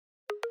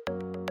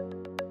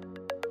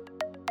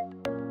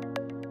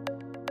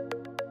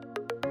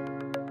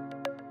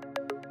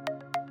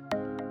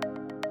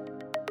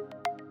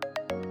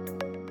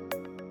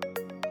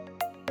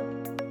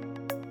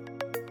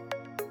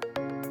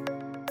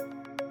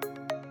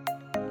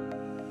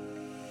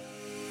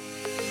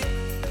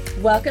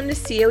Welcome to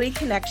COE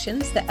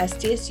Connections, the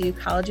SDSU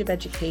College of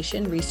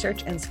Education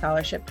Research and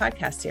Scholarship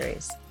podcast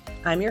series.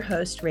 I'm your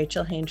host,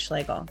 Rachel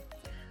Haynes-Schlegel.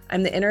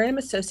 I'm the Interim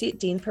Associate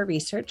Dean for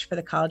Research for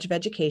the College of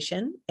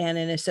Education and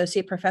an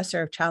Associate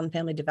Professor of Child and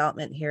Family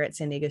Development here at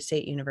San Diego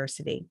State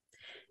University,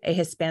 a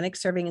Hispanic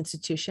serving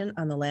institution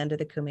on the land of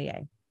the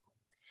Kumeyaay.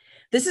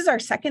 This is our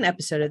second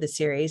episode of the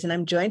series, and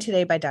I'm joined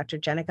today by Dr.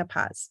 Jennica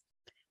Paz.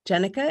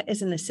 Jennica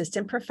is an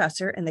assistant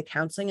professor in the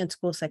Counseling and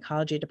School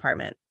Psychology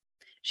Department.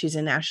 She's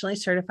a nationally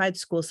certified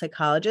school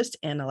psychologist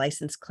and a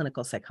licensed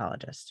clinical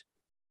psychologist.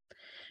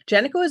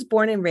 Jennica was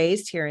born and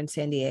raised here in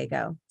San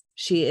Diego.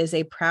 She is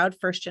a proud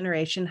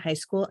first-generation high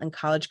school and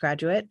college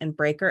graduate and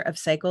breaker of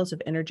cycles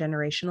of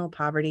intergenerational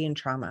poverty and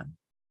trauma.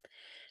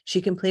 She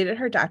completed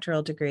her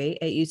doctoral degree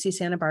at UC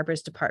Santa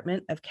Barbara's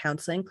Department of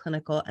Counseling,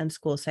 Clinical, and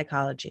School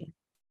Psychology.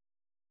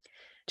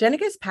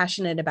 Jennica is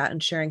passionate about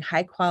ensuring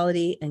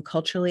high-quality and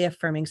culturally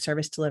affirming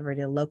service delivery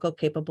to local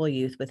capable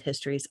youth with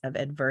histories of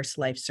adverse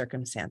life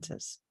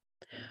circumstances.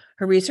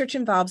 Her research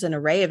involves an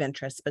array of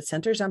interests, but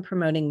centers on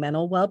promoting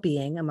mental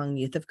well-being among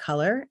youth of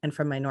color and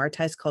from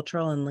minoritized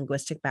cultural and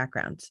linguistic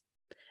backgrounds,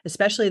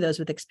 especially those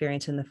with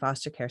experience in the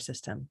foster care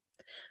system,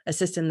 a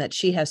system that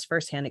she has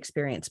firsthand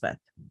experience with.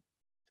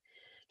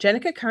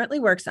 Jennica currently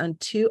works on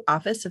two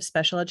Office of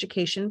Special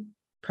Education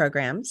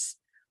programs,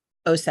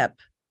 OSEP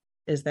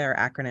is their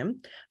acronym,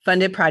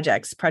 funded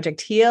projects, Project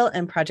HEAL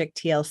and Project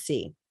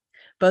TLC,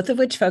 both of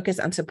which focus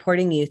on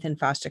supporting youth in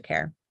foster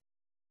care.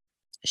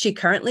 She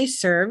currently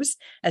serves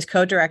as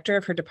co-director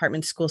of her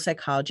department's school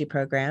psychology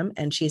program,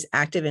 and she's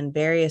active in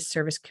various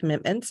service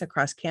commitments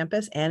across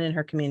campus and in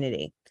her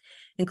community,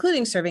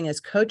 including serving as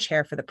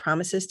co-chair for the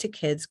Promises to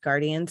Kids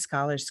Guardian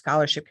Scholars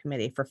Scholarship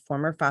Committee for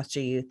former foster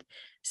youth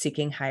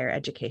seeking higher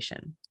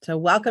education. So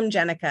welcome,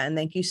 Jennica, and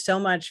thank you so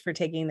much for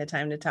taking the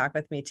time to talk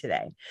with me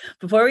today.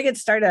 Before we get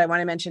started, I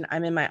want to mention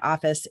I'm in my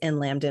office in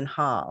Lambden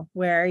Hall.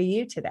 Where are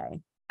you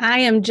today? I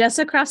am just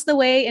across the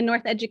way in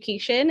North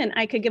Education, and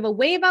I could give a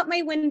wave out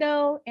my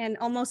window and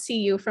almost see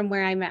you from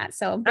where I'm at.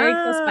 So very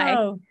close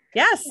by.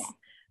 Yes,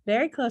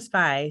 very close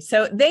by.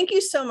 So thank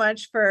you so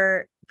much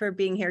for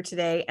being here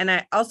today. And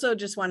I also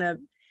just want to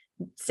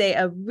say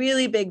a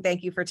really big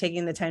thank you for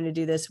taking the time to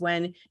do this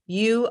when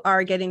you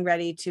are getting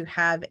ready to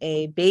have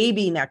a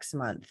baby next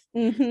month.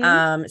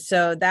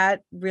 So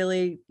that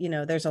really,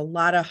 there's a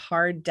lot of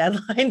hard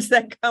deadlines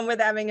that come with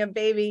having a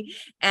baby.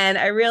 And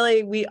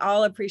we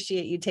all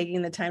appreciate you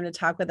taking the time to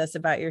talk with us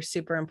about your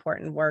super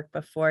important work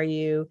before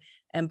you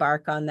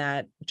embark on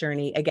that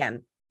journey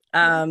again.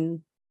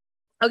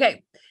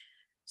 Okay.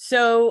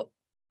 So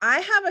I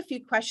have a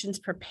few questions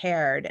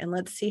prepared and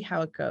let's see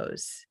how it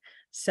goes.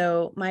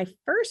 So my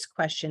first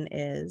question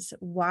is,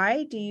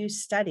 why do you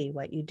study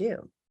what you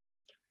do?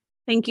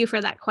 Thank you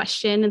for that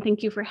question. And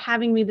thank you for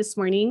having me this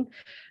morning.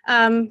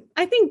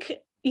 I think,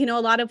 a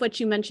lot of what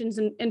you mentioned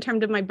in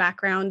terms of my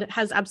background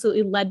has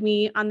absolutely led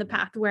me on the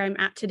path where I'm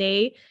at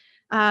today.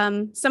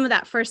 Some of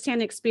that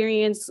firsthand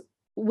experience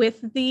with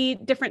the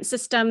different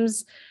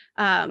systems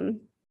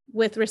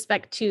with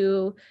respect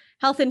to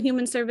health and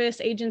human service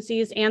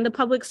agencies and the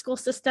public school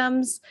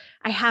systems,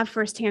 I have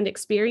firsthand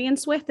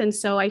experience with. And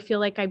so I feel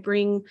like I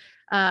bring,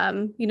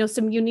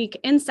 some unique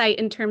insight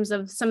in terms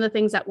of some of the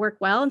things that work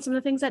well and some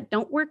of the things that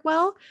don't work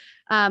well.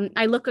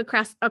 I look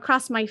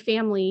across my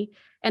family,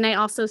 and I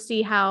also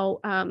see how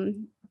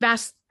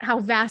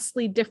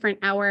vastly different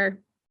our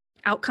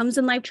outcomes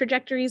and life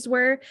trajectories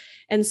were.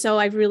 And so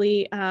I've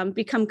really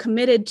become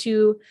committed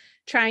to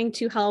trying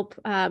to help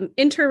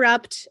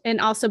interrupt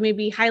and also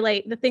maybe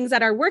highlight the things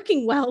that are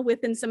working well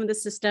within some of the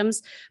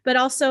systems, but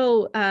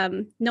also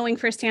knowing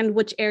firsthand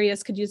which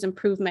areas could use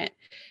improvement.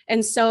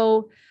 And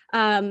so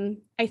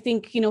I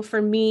think,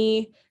 for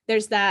me,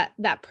 there's that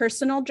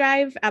personal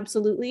drive.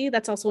 Absolutely.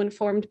 That's also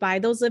informed by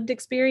those lived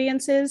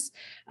experiences.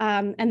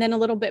 And then a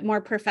little bit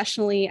more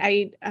professionally,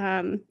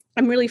 I'm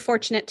really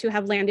fortunate to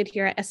have landed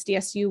here at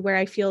SDSU, where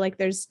I feel like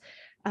there's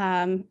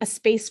a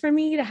space for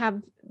me to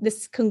have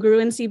this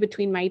congruency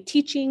between my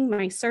teaching,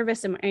 my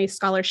service, and my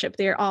scholarship.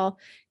 They're all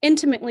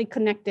intimately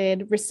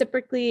connected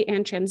reciprocally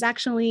and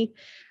transactionally.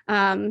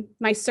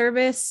 My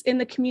service in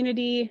the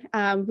community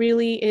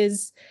really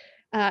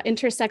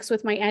intersects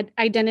with my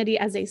identity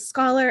as a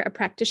scholar, a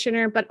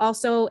practitioner, but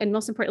also, and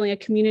most importantly, a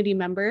community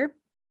member.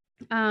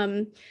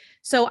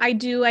 So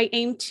I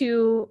aim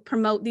to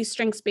promote these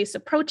strengths-based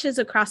approaches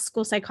across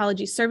school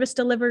psychology service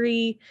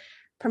delivery,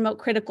 promote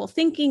critical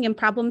thinking and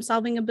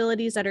problem-solving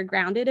abilities that are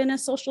grounded in a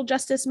social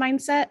justice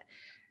mindset.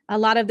 A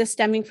lot of this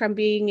stemming from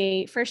being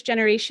a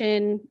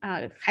first-generation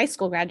high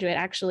school graduate,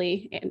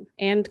 actually,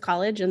 and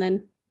college, and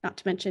then not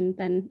to mention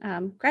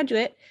then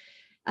graduate.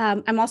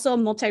 I'm also a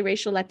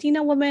multiracial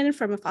Latina woman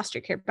from a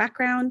foster care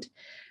background.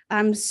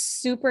 I'm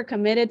super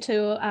committed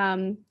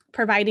to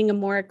providing a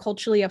more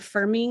culturally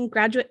affirming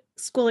graduate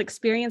school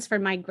experience for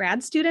my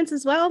grad students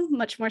as well,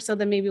 much more so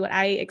than maybe what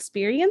I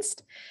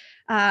experienced.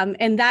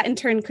 And that in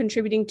turn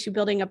contributing to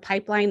building a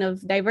pipeline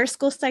of diverse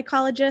school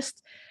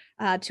psychologists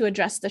to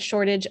address the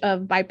shortage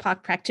of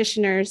BIPOC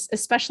practitioners,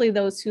 especially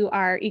those who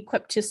are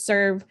equipped to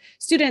serve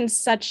students,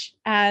 such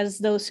as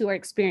those who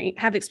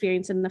have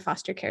experience in the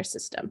foster care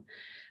system.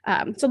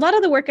 So a lot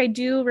of the work I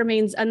do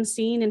remains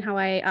unseen in how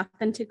I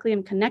authentically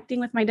am connecting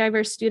with my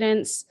diverse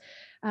students,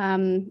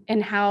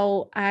 and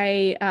how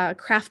I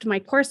craft my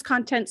course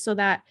content so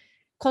that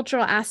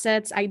cultural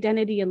assets,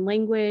 identity and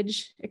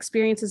language,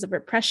 experiences of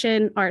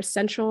repression are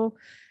essential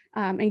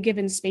and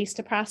given space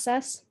to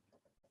process.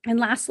 And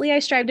lastly, I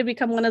strive to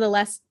become one of the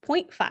less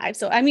 0.5.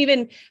 So I'm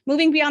even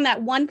moving beyond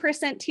that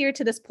 1% tier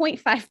to this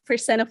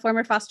 0.5% of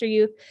former foster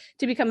youth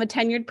to become a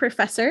tenured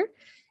professor.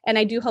 And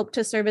I do hope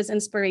to serve as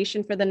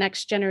inspiration for the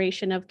next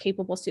generation of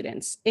capable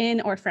students in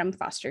or from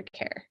foster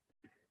care.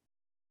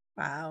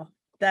 Wow.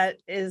 That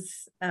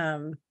is,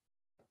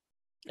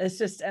 it's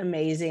just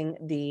amazing.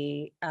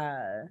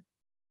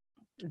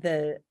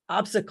 The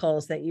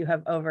obstacles that you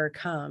have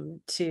overcome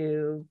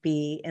to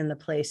be in the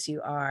place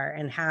you are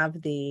and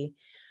have the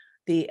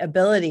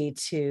ability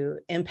to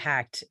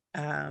impact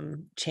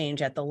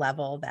change at the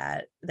level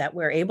that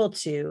we're able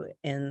to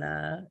in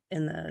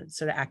the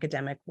sort of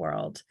academic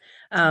world.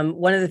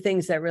 One of the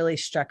things that really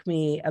struck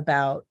me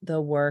about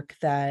the work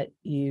that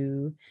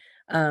you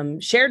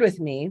shared with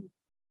me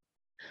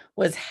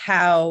was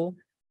how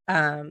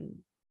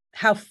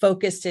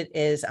focused it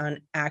is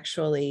on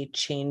actually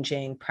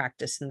changing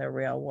practice in the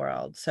real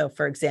world. So,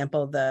 for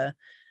example,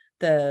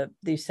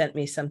 you sent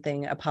me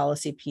a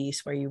policy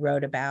piece where you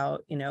wrote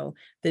about,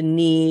 the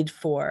need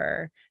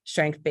for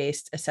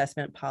strength-based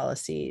assessment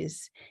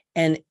policies.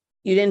 And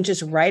you didn't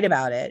just write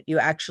about it, you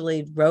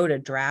actually wrote a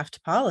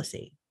draft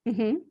policy.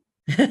 Mm-hmm.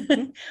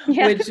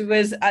 Yeah. Which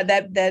was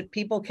that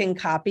people can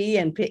copy,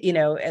 and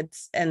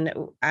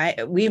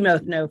we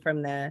both know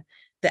from the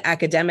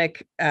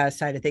academic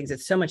side of things,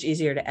 it's so much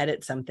easier to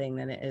edit something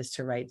than it is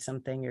to write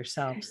something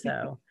yourself.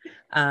 So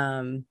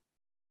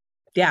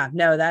yeah,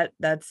 no,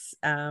 that's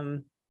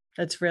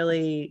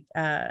really,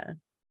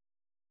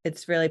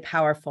 it's really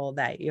powerful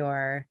that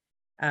your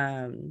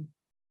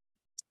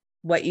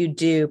what you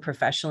do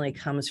professionally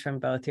comes from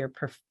both your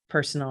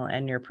personal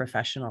and your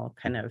professional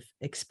kind of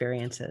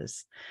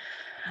experiences.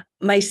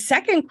 My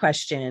second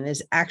question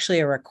is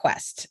actually a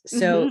request.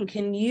 So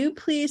Can you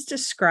please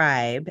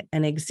describe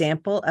an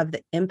example of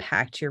the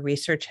impact your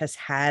research has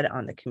had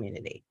on the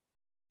community?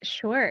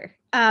 Sure.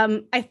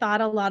 I thought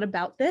a lot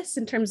about this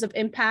in terms of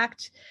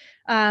impact.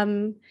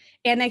 And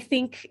I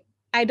think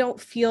I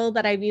don't feel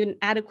that I've even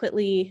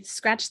adequately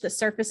scratched the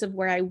surface of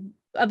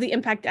of the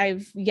impact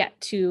I've yet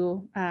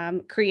to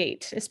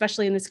create,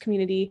 especially in this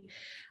community.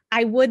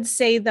 I would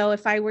say, though,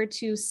 if I were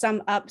to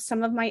sum up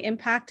some of my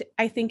impact,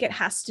 I think it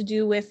has to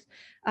do with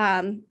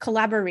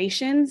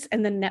collaborations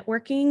and the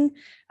networking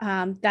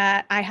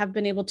that I have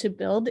been able to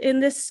build in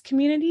this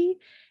community.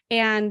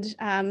 And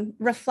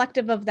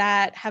reflective of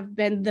that have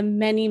been the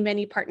many,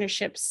 many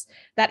partnerships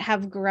that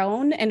have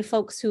grown, and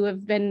folks who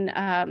have been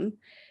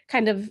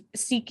kind of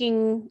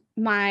seeking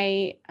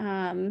my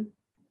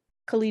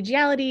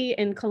collegiality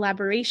and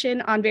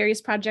collaboration on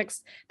various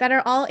projects that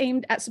are all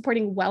aimed at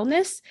supporting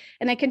wellness.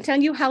 And I can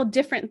tell you how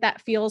different that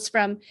feels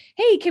from,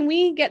 hey, can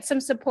we get some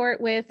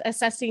support with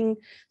assessing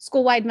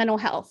school-wide mental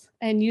health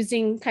and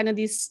using kind of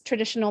these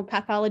traditional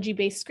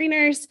pathology-based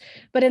screeners,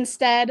 but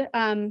instead,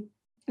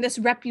 this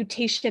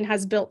reputation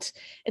has built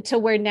to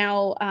where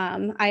now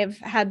I have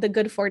had the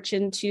good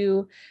fortune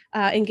to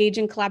engage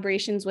in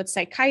collaborations with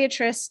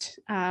psychiatrists,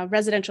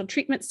 residential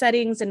treatment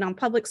settings in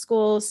non-public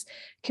schools,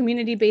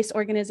 community-based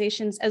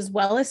organizations, as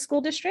well as school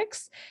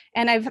districts.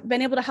 And I've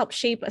been able to help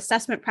shape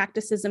assessment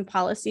practices and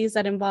policies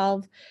that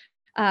involve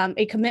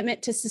a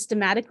commitment to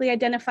systematically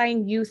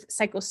identifying youth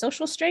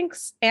psychosocial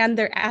strengths and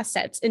their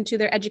assets into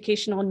their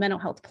educational and mental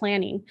health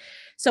planning.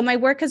 So my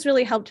work has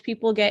really helped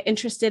people get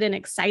interested and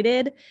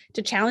excited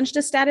to challenge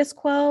the status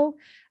quo,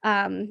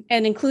 and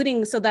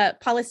including, so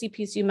that policy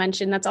piece you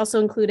mentioned, that's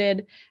also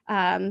included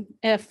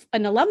if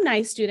an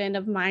alumni student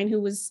of mine who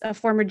was a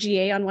former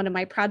GA on one of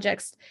my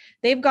projects,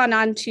 they've gone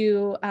on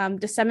to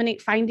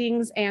disseminate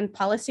findings and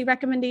policy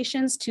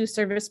recommendations to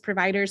service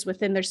providers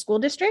within their school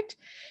district,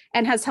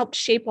 and has helped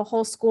shape a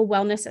whole school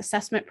wellness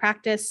assessment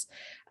practice.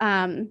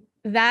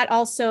 That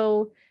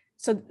also,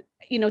 so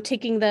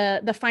taking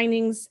the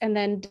findings and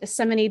then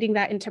disseminating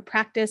that into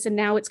practice. And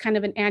now it's kind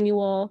of an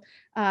annual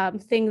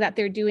thing that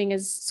they're doing,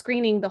 is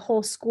screening the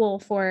whole school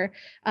for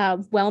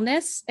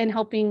wellness and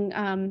helping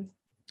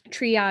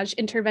triage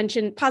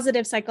intervention,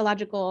 positive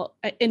psychological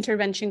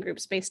intervention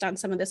groups based on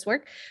some of this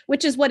work,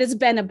 which is what it's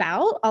been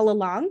about all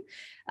along.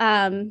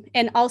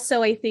 And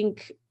also, I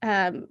think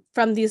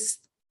from these,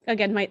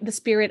 again, the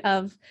spirit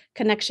of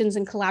connections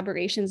and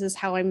collaborations is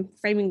how I'm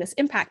framing this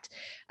impact.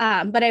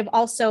 But I've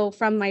also,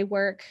 from my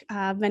work,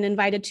 been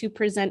invited to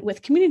present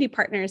with community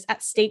partners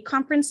at state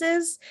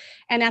conferences.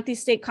 And at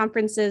these state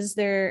conferences,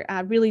 they're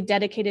really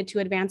dedicated to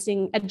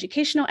advancing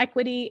educational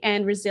equity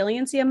and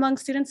resiliency among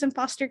students in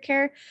foster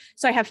care.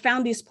 So I have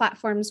found these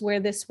platforms where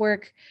this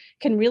work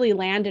can really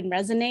land and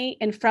resonate.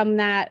 And from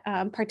that,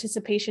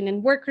 participation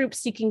in work groups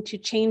seeking to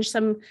change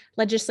some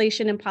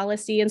legislation and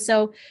policy. And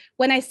so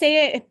when I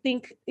say it, I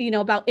think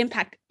about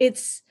impact,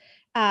 it's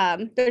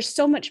there's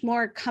so much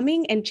more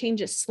coming, and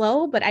change is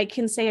slow, but I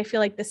can say I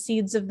feel like the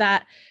seeds of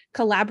that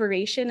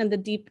collaboration and the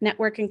deep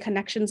network and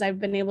connections I've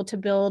been able to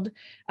build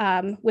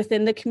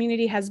within the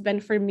community has been,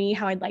 for me,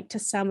 how I'd like to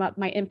sum up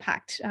my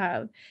impact.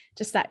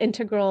 Just that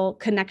integral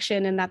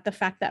connection, and that the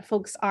fact that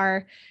folks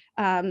are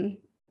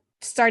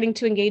starting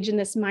to engage in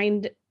this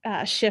mind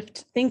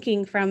shift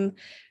thinking from,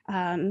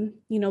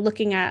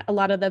 looking at a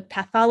lot of the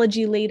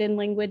pathology laden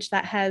language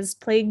that has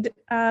plagued,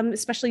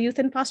 especially youth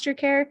in foster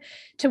care,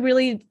 to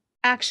really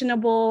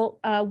actionable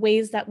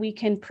ways that we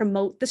can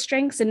promote the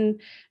strengths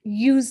and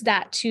use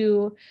that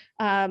to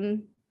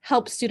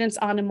help students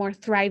on a more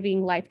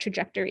thriving life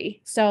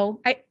trajectory.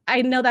 So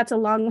I know that's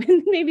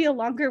maybe a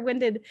longer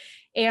winded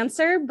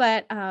answer,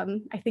 but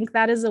I think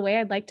that is the way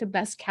I'd like to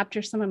best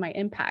capture some of my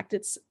impact.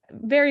 It's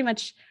very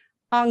much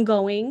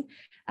ongoing,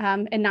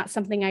 and not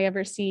something I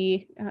ever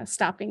see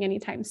stopping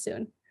anytime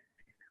soon.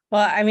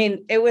 Well, I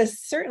mean, it was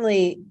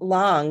certainly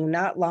long,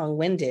 not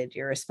long-winded,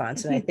 your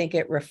response. And I think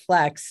it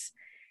reflects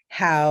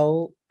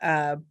how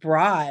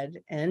broad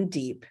and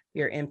deep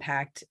your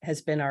impact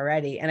has been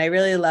already. And I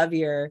really love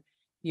your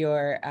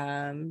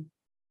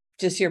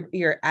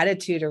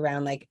attitude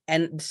around like,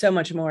 and so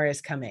much more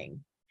is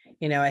coming.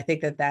 I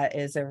think that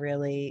is a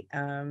really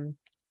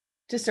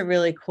just a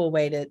really cool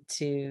way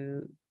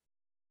to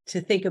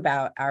think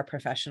about our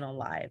professional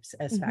lives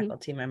as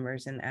faculty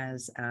members and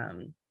as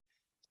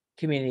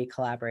community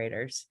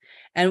collaborators.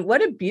 And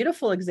what a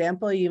beautiful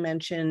example you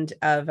mentioned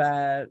of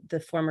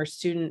the former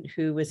student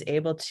who was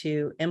able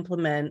to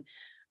implement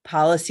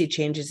policy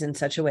changes in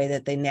such a way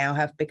that they now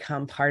have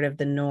become part of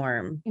the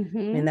norm. I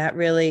mean, that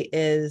really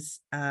is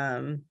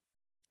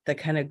the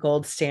kind of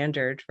gold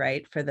standard,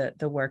 right, for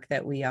the work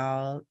that we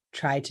all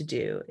try to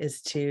do,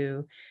 is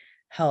to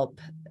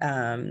help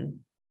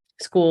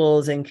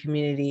schools and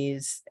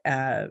communities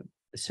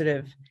sort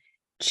of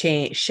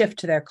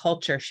shift their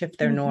culture, shift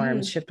their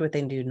norms, shift what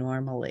they do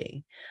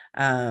normally.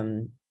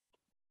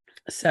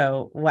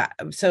 So wow,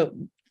 so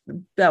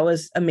that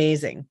was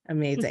amazing.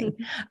 Now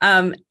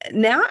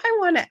I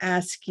want to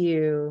ask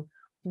you,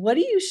 what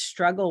do you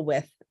struggle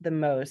with the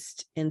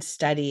most in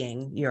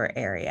studying your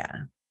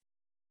area?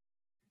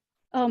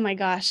 Oh my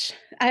gosh,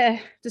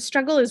 the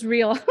struggle is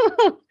real.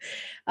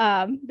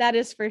 That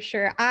is for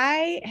sure.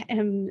 I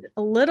am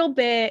a little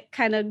bit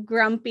kind of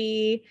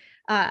grumpy.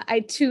 I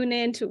tune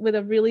in with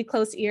a really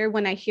close ear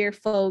when I hear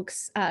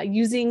folks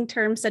using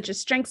terms such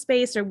as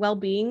strengths-based or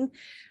well-being.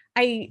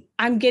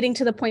 I'm getting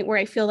to the point where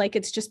I feel like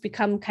it's just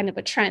become kind of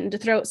a trend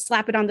to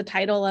slap it on the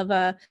title of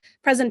a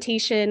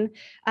presentation,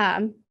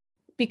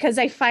 because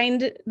I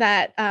find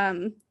that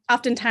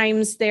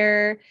oftentimes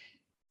they're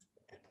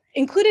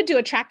included to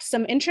attract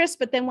some interest,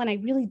 but then when I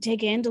really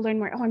dig in to learn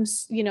more, I'm,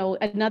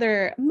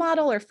 another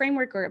model or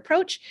framework or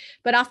approach,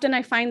 but often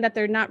I find that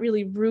they're not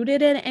really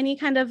rooted in any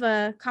kind of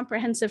a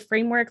comprehensive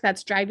framework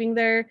that's driving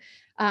their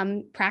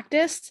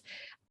practice.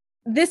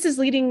 This is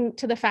leading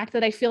to the fact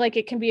that I feel like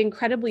it can be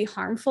incredibly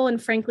harmful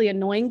and frankly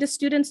annoying to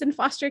students in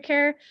foster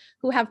care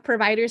who have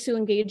providers who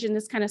engage in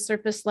this kind of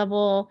surface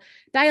level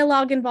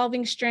dialogue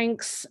involving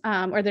strengths,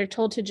 or they're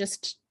told to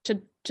just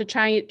to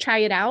try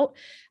it out.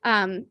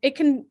 It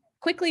can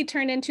quickly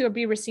turn into or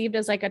be received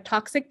as like a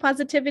toxic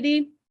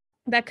positivity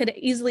that could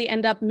easily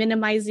end up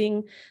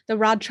minimizing the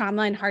raw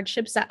trauma and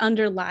hardships that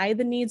underlie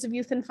the needs of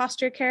youth in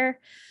foster care.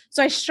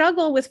 So I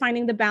struggle with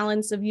finding the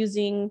balance of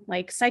using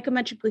like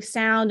psychometrically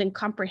sound and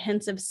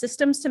comprehensive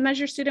systems to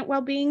measure student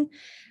well-being,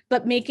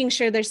 but making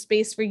sure there's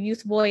space for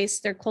youth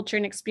voice, their culture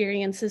and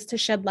experiences to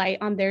shed light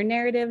on their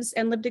narratives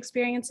and lived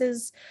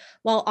experiences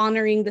while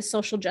honoring the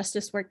social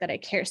justice work that I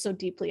care so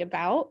deeply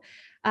about.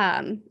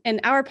 And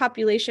our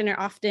population are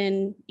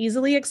often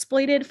easily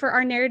exploited for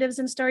our narratives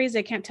and stories.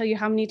 I can't tell you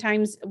how many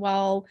times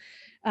while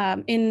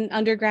in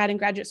undergrad and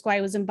graduate school,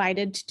 I was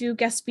invited to do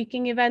guest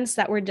speaking events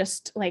that were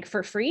just like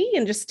for free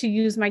and just to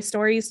use my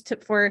stories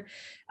for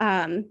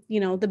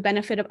the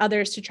benefit of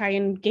others, to try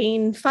and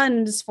gain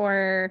funds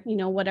for,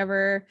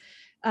 whatever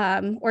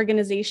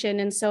organization.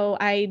 And so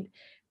I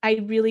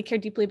really care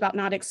deeply about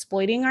not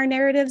exploiting our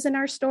narratives and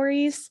our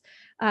stories.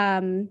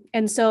 And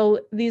so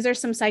these are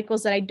some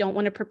cycles that I don't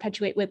want to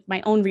perpetuate with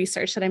my own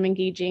research that I'm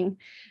engaging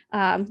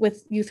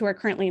with youth who are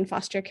currently in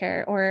foster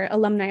care or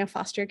alumni of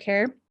foster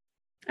care.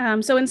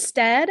 So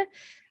instead,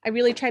 I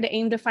really try to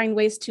aim to find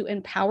ways to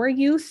empower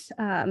youth,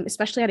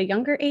 especially at a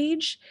younger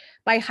age,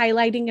 by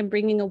highlighting and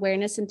bringing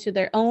awareness into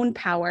their own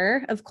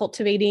power of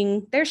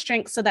cultivating their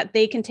strengths so that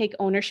they can take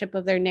ownership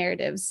of their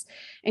narratives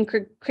and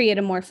create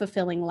a more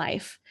fulfilling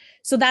life.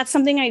 So that's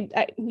something I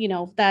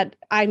that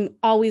I'm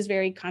always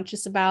very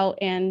conscious about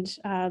and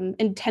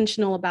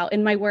intentional about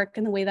in my work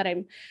and the way that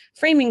I'm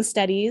framing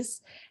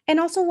studies, and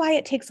also why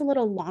it takes a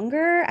little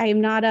longer.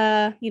 I'm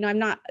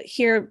not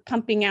here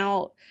pumping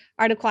out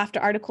article after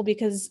article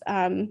because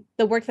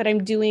the work that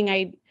I'm doing,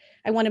 I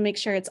want to make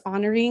sure it's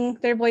honoring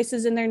their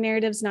voices and their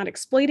narratives, not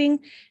exploiting,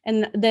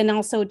 and then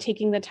also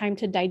taking the time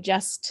to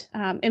digest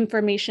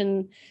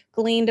information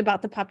gleaned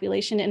about the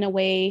population in a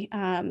way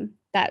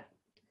that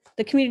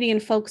the community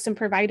and folks and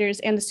providers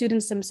and the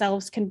students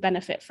themselves can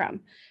benefit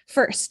from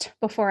first,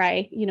 before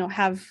I,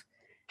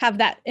 have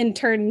that in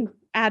turn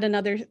add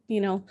another,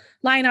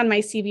 line on my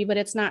CV. But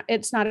it's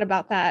not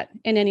about that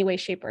in any way,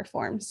 shape, or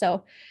form.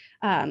 So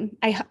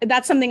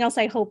that's something else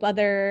I hope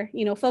other,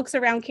 folks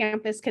around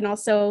campus can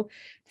also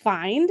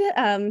find,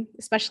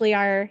 especially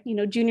our,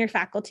 junior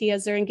faculty,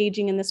 as they're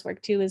engaging in this work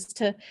too, is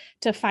to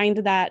find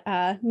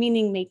that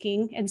meaning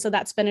making. And so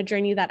that's been a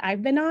journey that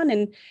I've been on.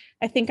 And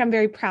I think I'm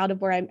very proud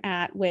of where I'm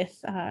at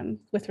with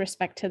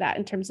respect to that,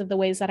 in terms of the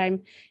ways that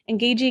I'm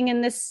engaging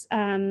in this,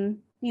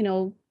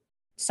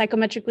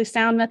 psychometrically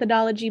sound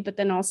methodology, but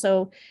then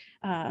also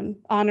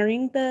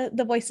honoring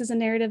the voices and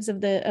narratives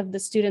of the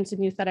students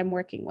and youth that I'm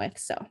working with.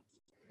 So.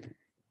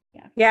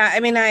 Yeah. I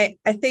mean, I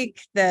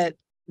think that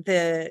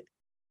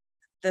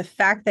the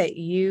fact that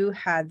you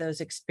had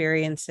those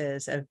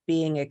experiences of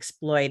being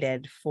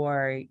exploited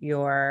for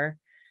your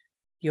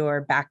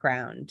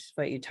background,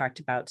 what you talked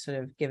about, sort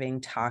of giving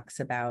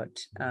talks about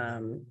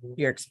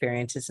your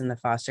experiences in the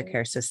foster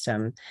care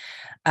system,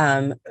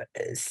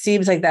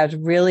 seems like that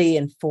really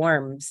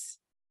informs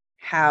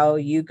how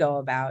you go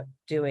about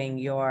doing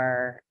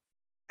your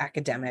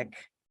academic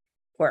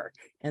work,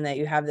 and that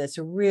you have this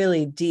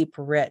really deep,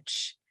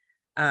 rich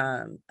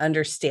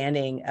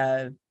understanding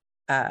of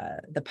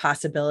the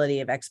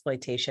possibility of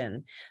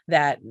exploitation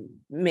that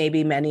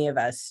maybe many of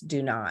us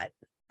do not.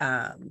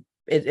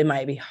 It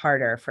might be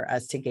harder for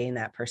us to gain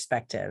that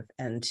perspective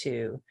and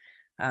to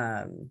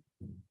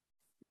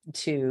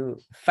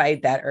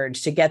fight that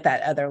urge to get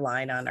that other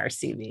line on our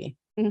CV.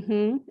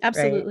 Mm-hmm.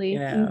 Absolutely.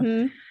 Right?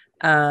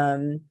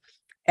 Mm-hmm.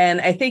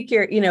 And I think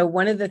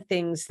one of the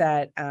things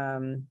that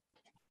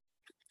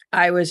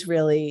I was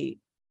really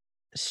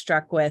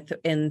struck with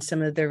in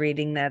some of the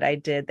reading that I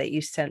did that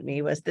you sent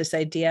me was this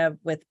idea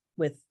with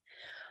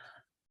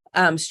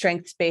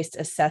strengths-based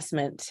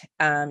assessment.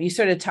 You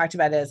sort of talked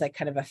about it as like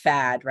kind of a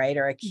fad, right?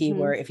 Or a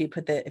keyword.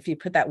 Mm-hmm. If you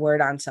put that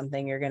word on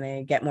something, you're going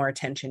to get more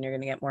attention, you're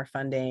going to get more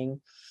funding.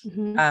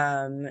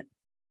 Mm-hmm.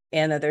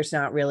 And that there's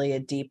not really a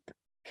deep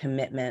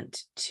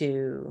commitment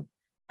to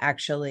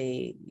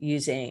actually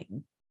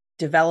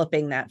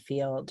developing that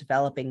field,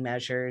 developing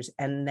measures,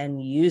 and then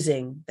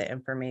using the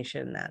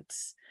information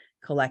that's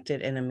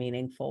collected in a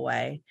meaningful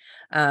way.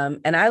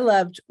 And I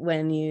loved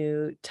when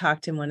you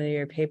talked in one of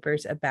your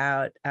papers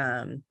about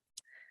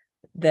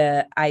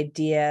the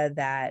idea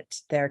that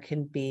there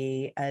can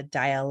be a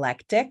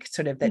dialectic,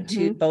 sort of that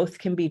mm-hmm. both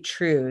can be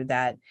true,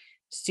 that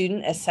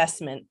student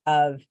assessment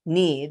of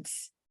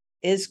needs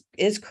is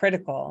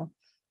critical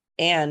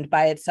and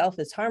by itself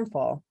is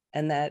harmful,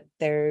 and that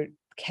there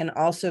can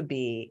also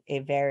be a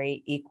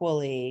very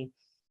equally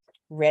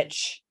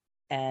rich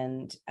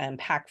and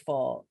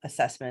impactful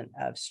assessment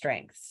of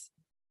strengths.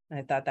 And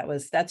I thought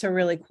that's a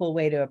really cool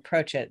way to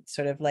approach it,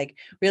 sort of like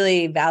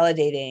really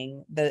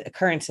validating the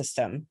current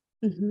system,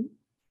 mm-hmm.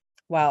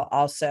 while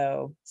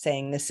also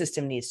saying the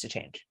system needs to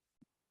change.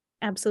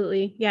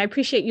 Absolutely. Yeah, I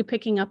appreciate you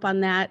picking up on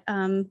that.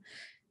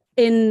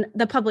 In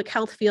the public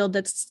health field,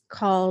 that's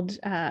called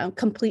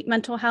complete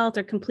mental health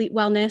or complete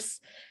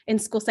wellness. In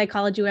school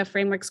psychology, we have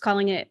frameworks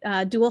calling it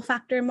dual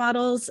factor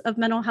models of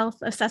mental health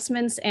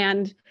assessments.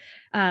 And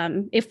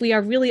if we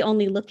are really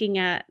only looking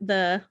at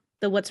the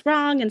what's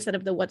wrong instead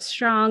of the what's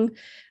strong,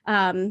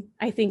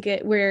 I think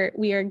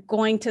we are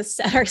going to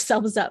set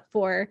ourselves up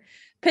for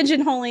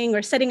pigeonholing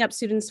or setting up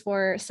students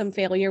for some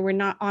failure. We're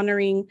not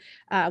honoring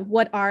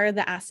what are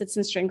the assets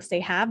and strengths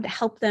they have to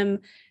help them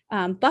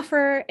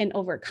buffer and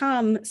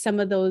overcome some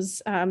of those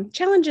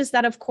challenges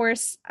that, of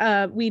course,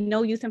 we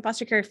know youth in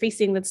foster care are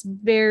facing. That's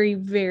very,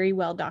 very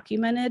well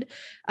documented.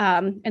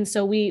 And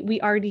so we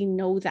already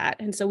know that.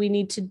 And so we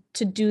need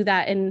to do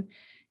that and,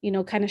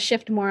 kind of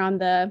shift more on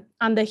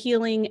the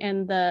healing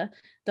and the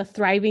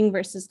thriving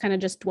versus kind of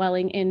just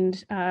dwelling in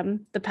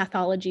the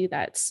pathology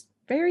that's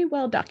very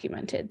well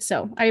documented.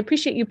 So I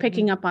appreciate you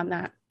picking up on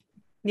that.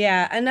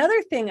 Yeah.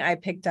 Another thing I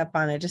picked up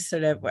on, it just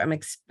sort of,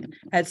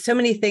 had so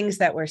many things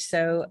that were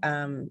so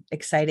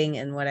exciting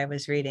in what I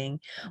was reading,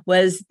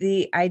 was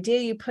the idea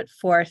you put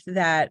forth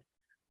that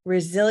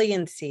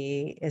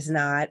resiliency is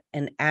not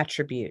an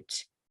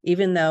attribute,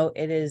 even though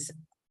it is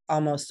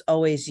almost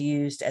always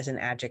used as an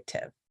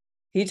adjective.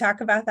 Can you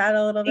talk about that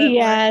a little bit?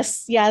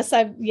 Yes.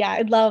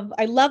 I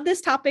love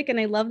this topic, and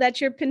I love that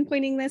you're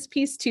pinpointing this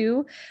piece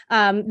too.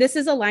 This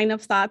is a line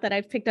of thought that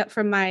I've picked up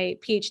from my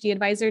PhD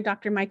advisor,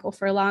 Dr. Michael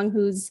Furlong,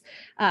 who's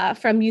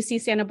from UC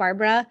Santa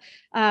Barbara.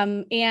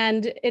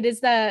 And it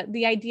is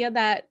the idea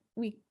that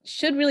we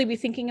should really be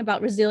thinking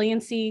about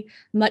resiliency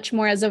much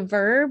more as a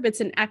verb. It's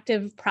an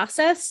active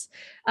process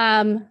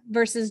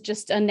versus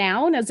just a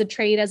noun, as a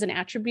trait, as an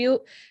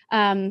attribute.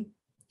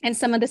 And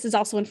some of this is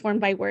also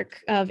informed by work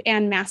of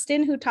Ann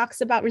Maston, who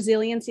talks about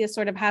resiliency as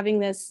sort of having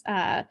this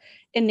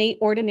innate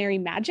ordinary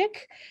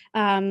magic.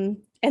 And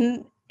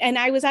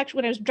I was actually,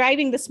 when I was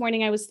driving this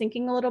morning, I was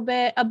thinking a little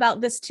bit about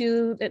this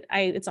too.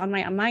 It's on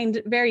my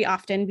mind very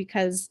often,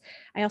 because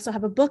I also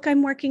have a book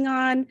I'm working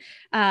on,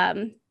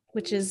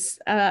 which is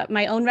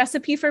my own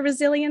recipe for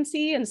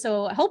resiliency. And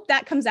so I hope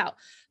that comes out.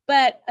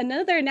 But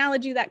another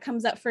analogy that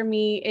comes up for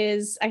me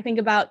is I think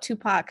about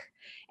Tupac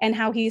and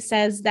how he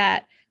says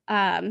that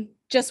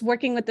just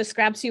working with the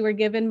scraps you were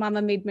given,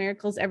 Mama made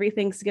miracles every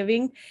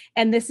Thanksgiving.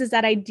 And this is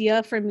that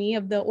idea for me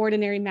of the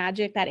ordinary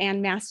magic that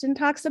Ann Maston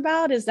talks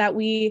about, is that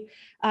we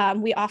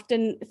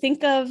often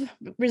think of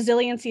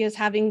resiliency as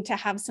having to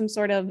have some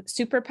sort of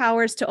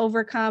superpowers to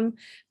overcome.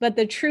 But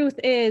the truth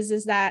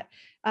is that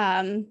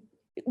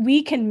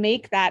we can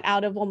make that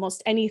out of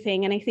almost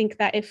anything. And I think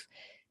that if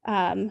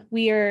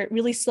we are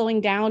really slowing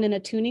down and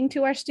attuning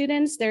to our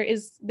students,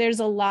 there's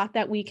a lot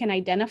that we can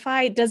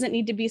identify. It doesn't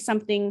need to be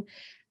something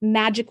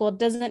magical. It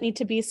doesn't need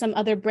to be some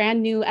other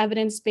brand new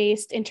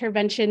evidence-based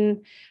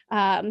intervention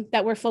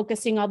that we're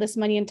focusing all this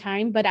money and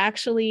time, but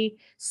actually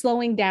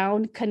slowing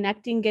down,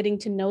 connecting, getting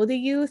to know the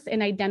youth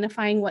and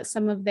identifying what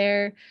some of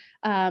their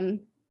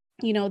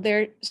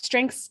their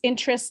strengths,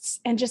 interests,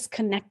 and just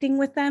connecting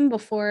with them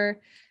before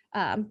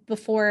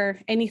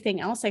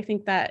anything else. I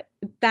think that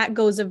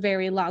goes a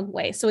very long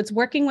way. So it's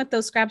working with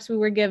those scraps we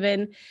were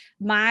given.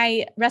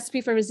 My recipe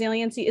for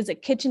resiliency is a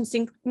kitchen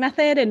sink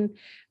method, and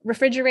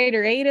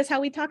refrigerator aid is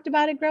how we talked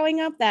about it growing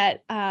up.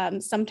 That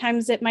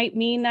sometimes it might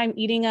mean I'm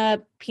eating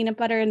a peanut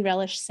butter and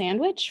relish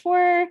sandwich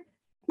for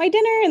my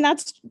dinner. And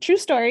that's a true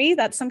story.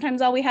 That's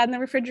sometimes all we had in the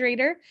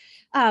refrigerator.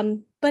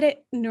 But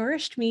it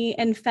nourished me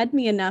and fed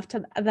me enough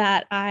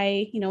that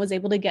I, was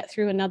able to get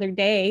through another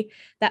day.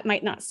 That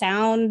might not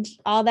sound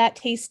all that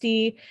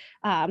tasty.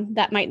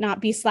 That might not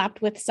be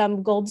slapped with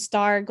some gold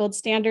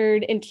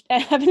standard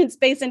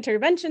evidence-based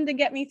intervention to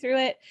get me through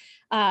it.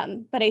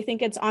 But I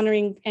think it's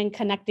honoring and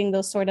connecting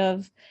those sort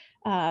of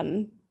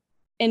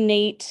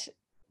innate,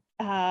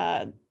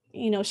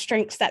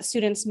 strengths that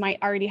students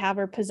might already have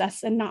or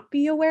possess and not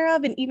be aware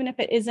of. And even if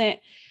it isn't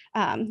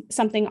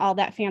something all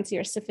that fancy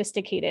or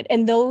sophisticated,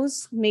 and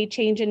those may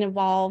change and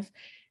evolve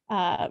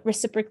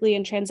reciprocally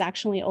and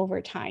transactionally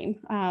over time.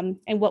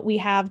 And what we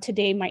have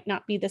today might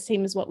not be the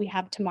same as what we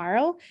have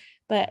tomorrow,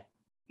 but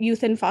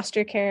youth in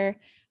foster care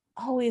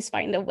always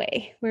find a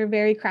way. We're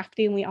very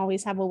crafty and we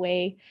always have a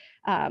way.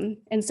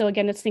 And so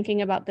again, it's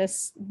thinking about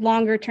this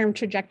longer term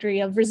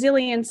trajectory of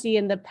resiliency,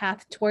 and the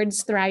path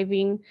towards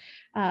thriving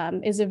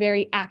is a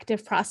very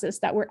active process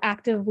that we're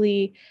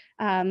actively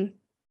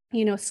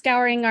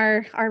scouring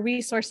our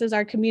resources,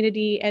 our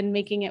community, and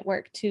making it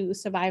work to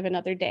survive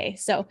another day.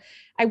 So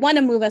I want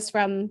to move us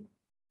from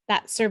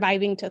that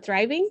surviving to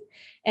thriving,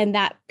 and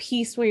that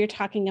piece where you're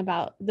talking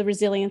about the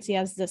resiliency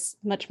as this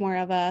much more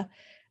of a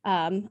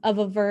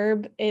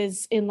verb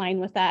is in line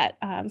with that,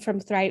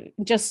 from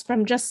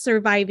just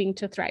surviving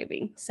to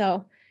thriving.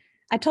 So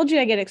I told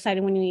you I get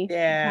excited when we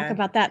talk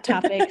about that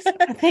topic. So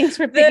thanks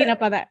for picking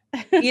up on that.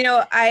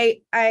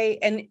 I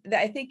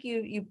think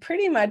you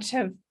pretty much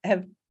have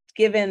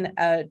given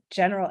a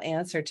general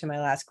answer to my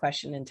last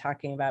question in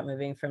talking about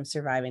moving from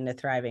surviving to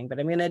thriving, but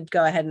I'm going to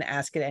go ahead and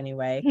ask it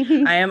anyway.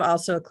 I am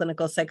also a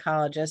clinical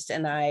psychologist,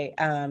 and I,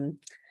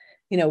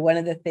 one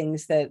of the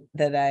things that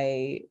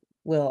I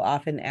will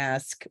often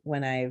ask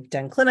when I've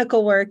done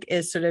clinical work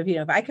is sort of,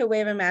 if I could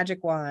wave a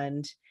magic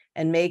wand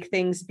and make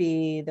things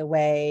be the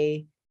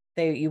way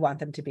you want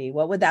them to be,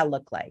 what would that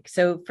look like?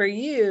 So for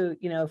you,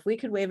 if we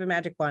could wave a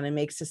magic wand and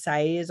make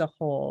society as a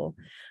whole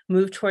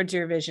move towards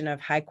your vision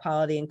of high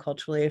quality and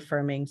culturally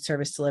affirming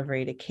service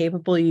delivery to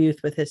capable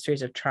youth with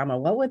histories of trauma,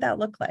 what would that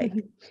look like?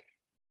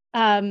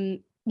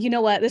 You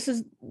know what? This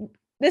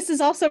is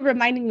also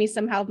reminding me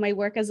somehow of my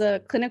work as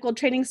a clinical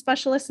training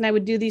specialist. And I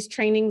would do these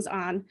trainings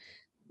on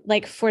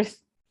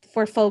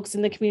for folks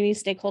in the community,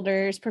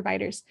 stakeholders,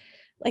 providers.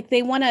 Like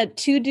they want a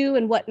to-do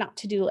and what not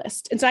to do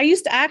list. And so I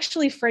used to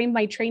actually frame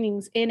my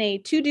trainings in a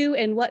to-do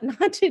and what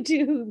not to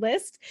do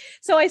list.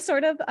 So I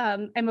sort of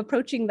am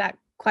approaching that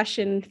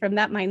question from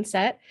that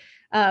mindset.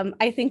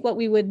 I think what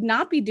we would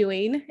not be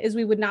doing is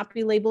we would not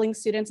be labeling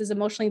students as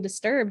emotionally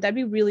disturbed. That'd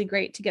be really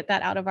great to get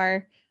that out of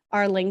our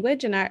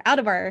language and out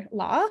of our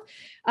law,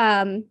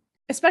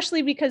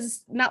 especially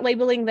because not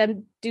labeling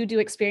them due to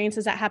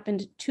experiences that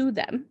happened to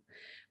them.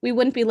 We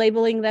wouldn't be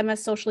labeling them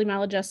as socially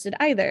maladjusted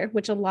either,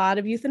 which a lot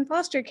of youth in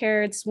foster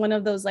care, it's one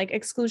of those like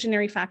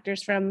exclusionary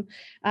factors from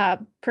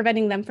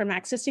preventing them from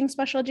accessing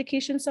special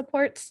education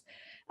supports.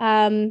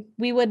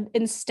 We would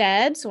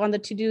instead, so on the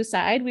to-do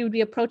side, we would be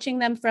approaching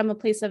them from a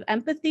place of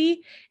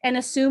empathy and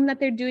assume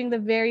that they're doing the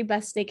very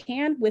best they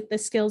can with the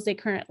skills they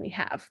currently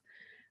have.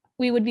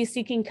 We would be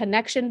seeking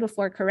connection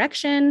before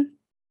correction.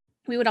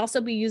 We would also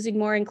be using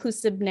more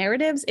inclusive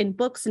narratives in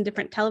books and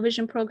different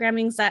television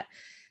programmings that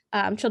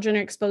children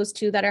are exposed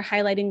to, that are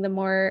highlighting the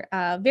more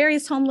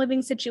various home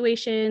living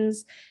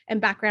situations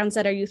and backgrounds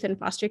that our youth in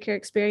foster care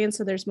experience.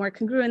 So there's more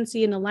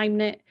congruency and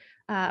alignment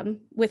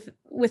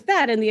with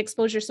that and the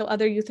exposure. So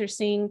other youth are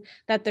seeing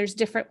that there's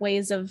different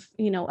ways of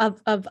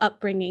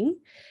upbringing.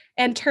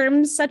 And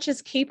terms such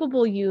as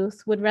capable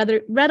youth would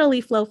rather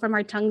readily flow from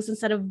our tongues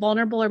instead of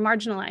vulnerable or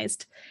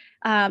marginalized.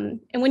 And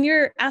when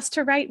you're asked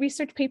to write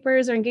research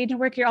papers or engage in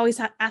work, you're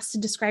always asked to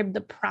describe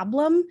the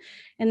problem.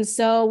 And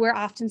so we're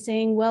often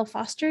saying, well,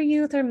 foster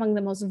youth are among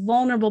the most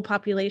vulnerable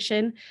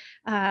population.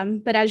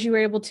 But as you were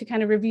able to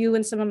kind of review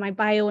in some of my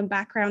bio and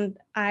background,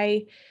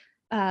 I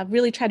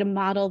really try to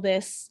model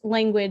this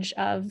language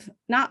of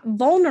not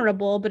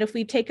vulnerable, but if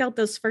we take out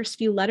those first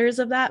few letters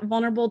of that,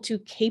 vulnerable to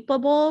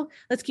capable,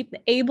 let's keep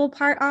the able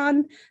part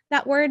on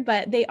that word,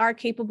 but they are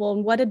capable,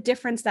 and what a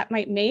difference that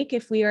might make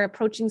if we are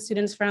approaching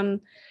students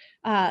from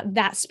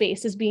that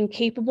space as being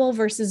capable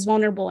versus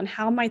vulnerable, and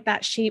how might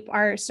that shape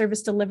our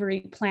service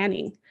delivery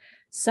planning.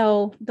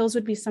 So those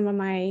would be some of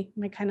my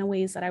kind of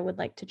ways that I would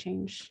like to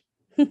change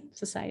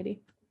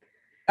society.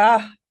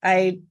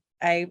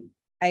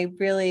 I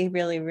really,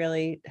 really,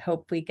 really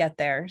hope we get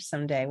there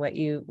someday. What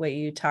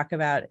you talk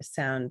about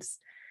sounds,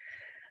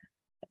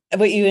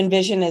 what you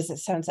envision is, it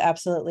sounds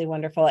absolutely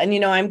wonderful. And,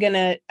 I'm going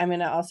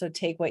to also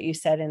take what you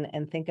said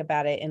and think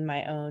about it in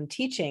my own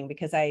teaching,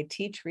 because I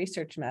teach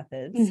research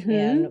methods,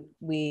 and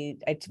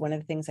one of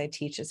the things I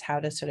teach is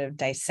how to sort of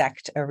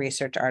dissect a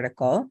research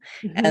article.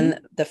 And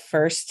the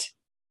first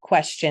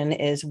question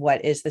is,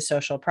 what is the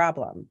social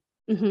problem?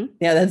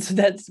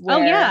 That's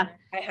where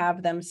I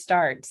have them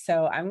start.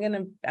 So I'm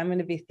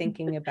gonna be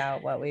thinking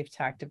about what we've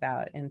talked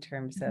about in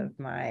terms of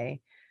my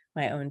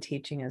own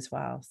teaching as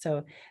well.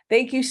 So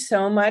thank you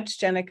so much,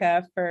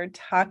 Jennica, for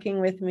talking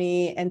with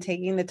me and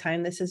taking the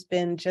time. This has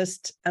been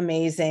just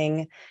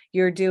amazing.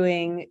 You're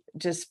doing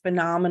just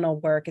phenomenal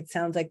work. It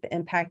sounds like the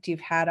impact you've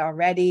had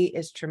already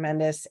is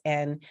tremendous,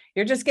 and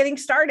you're just getting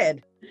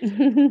started.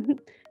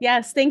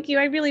 Yes, thank you.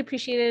 I really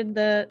appreciated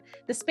the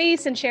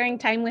space and sharing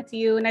time with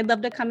you. And I'd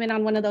love to come in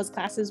on one of those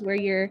classes where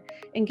you're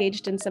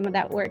engaged in some of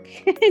that work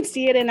and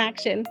see it in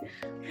action.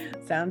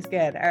 Sounds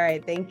good. All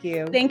right. Thank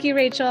you. Thank you,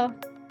 Rachel.